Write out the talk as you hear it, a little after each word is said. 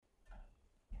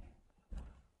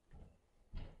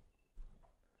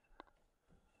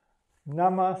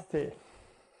Namaste.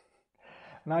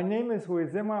 My name is Rui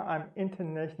Zimmer. I'm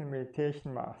International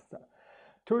Meditation Master.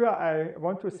 Today I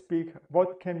want to speak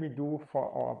what can we do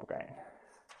for our brain.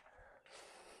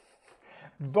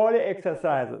 Body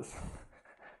exercises.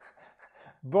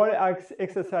 Body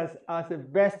exercises are the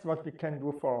best what we can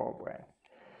do for our brain.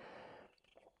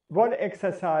 Body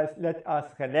exercise let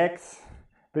us relax,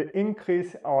 will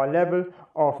increase our level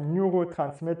of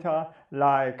neurotransmitter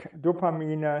like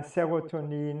dopamine,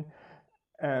 serotonin,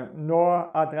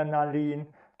 noradrenaline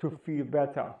to feel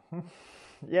better.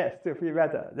 Yes, to feel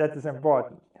better. That is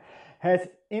important. Has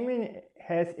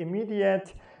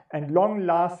immediate and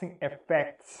long-lasting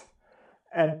effects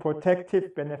and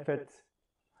protective benefits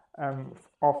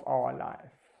of our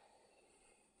life.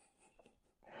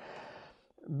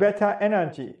 Better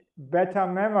energy, better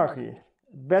memory,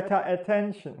 better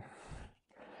attention.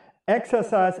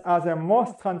 Exercise are the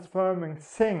most transforming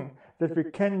thing that we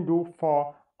can do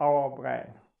for our brain.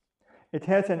 It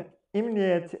has an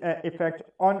immediate effect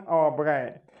on our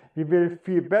brain. We will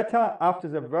feel better after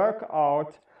the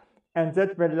workout, and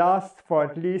that will last for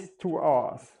at least 2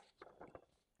 hours.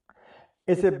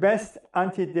 It's the best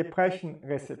antidepressant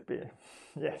recipe.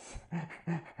 Yes.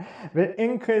 Will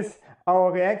increase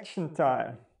our reaction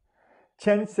time,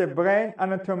 change the brain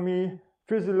anatomy,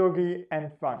 physiology,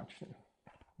 and function.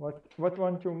 What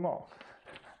want you more?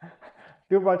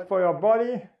 Do what for your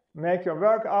body, make your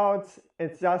workouts.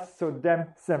 It's just so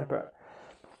damn simple.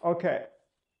 Okay,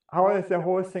 how is the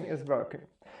whole thing is working?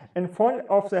 In front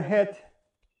of the head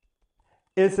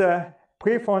is a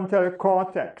prefrontal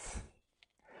cortex,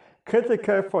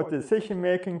 critical for decision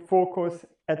making, focus,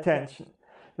 attention.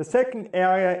 The second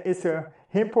area is a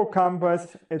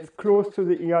hippocampus. It's close to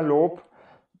the earlobe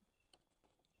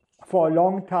for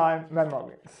long time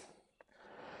memories.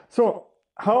 So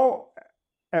how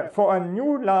for a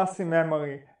new lasting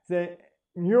memory, the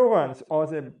neurons or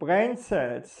the brain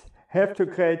cells have to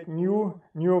create new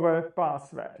neural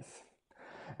pathways.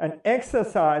 And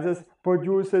exercises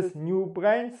produces new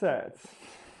brain cells.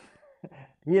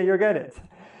 Here you get it.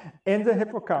 In the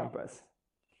hippocampus.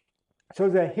 So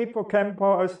the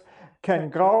hippocampus can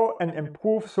grow and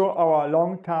improve so our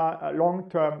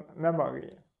long-term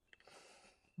memory.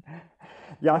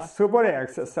 Just through body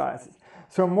exercises.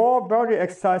 So more body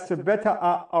exercise, the better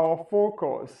are our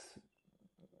focus.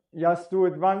 Just do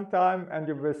it one time and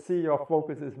you will see your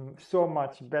focus is so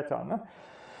much better. No?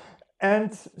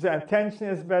 And the attention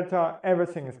is better,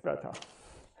 everything is better.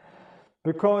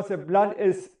 Because the blood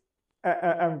is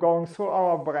going through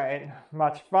our brain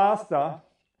much faster,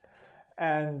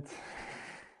 and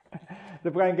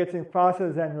the brain getting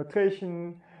faster than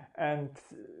nutrition and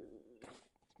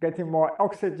getting more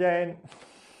oxygen.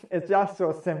 It's just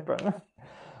so simple.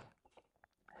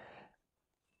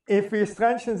 If we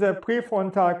strengthen the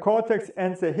prefrontal cortex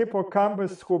and the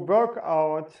hippocampus through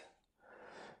workout,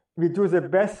 we do the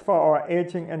best for our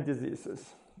aging and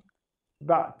diseases.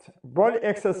 But body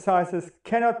exercises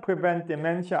cannot prevent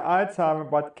dementia, Alzheimer,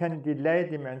 but can delay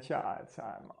dementia,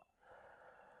 Alzheimer.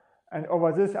 And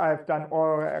over this, I've done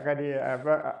already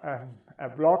a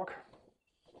blog.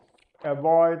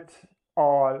 Avoid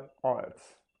all oils,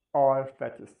 all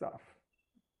fatty stuff.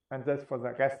 And that's for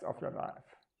the rest of your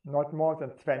life. Not more than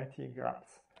 20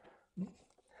 grams.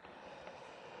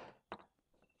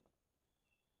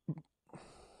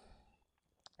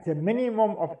 The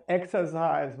minimum of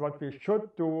exercise, what we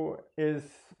should do is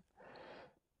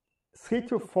 3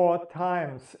 to 4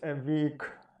 times a week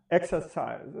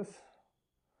exercises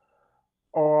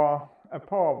or a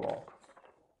power walk.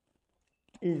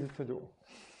 Easy to do.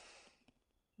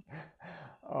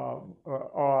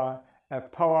 Or a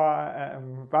power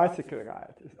bicycle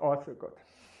ride is also good.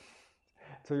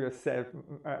 So you save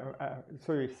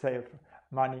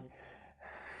money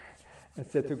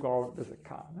instead to go with a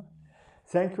car. No?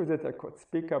 Thank you that I could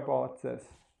speak about this,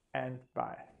 and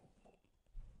bye.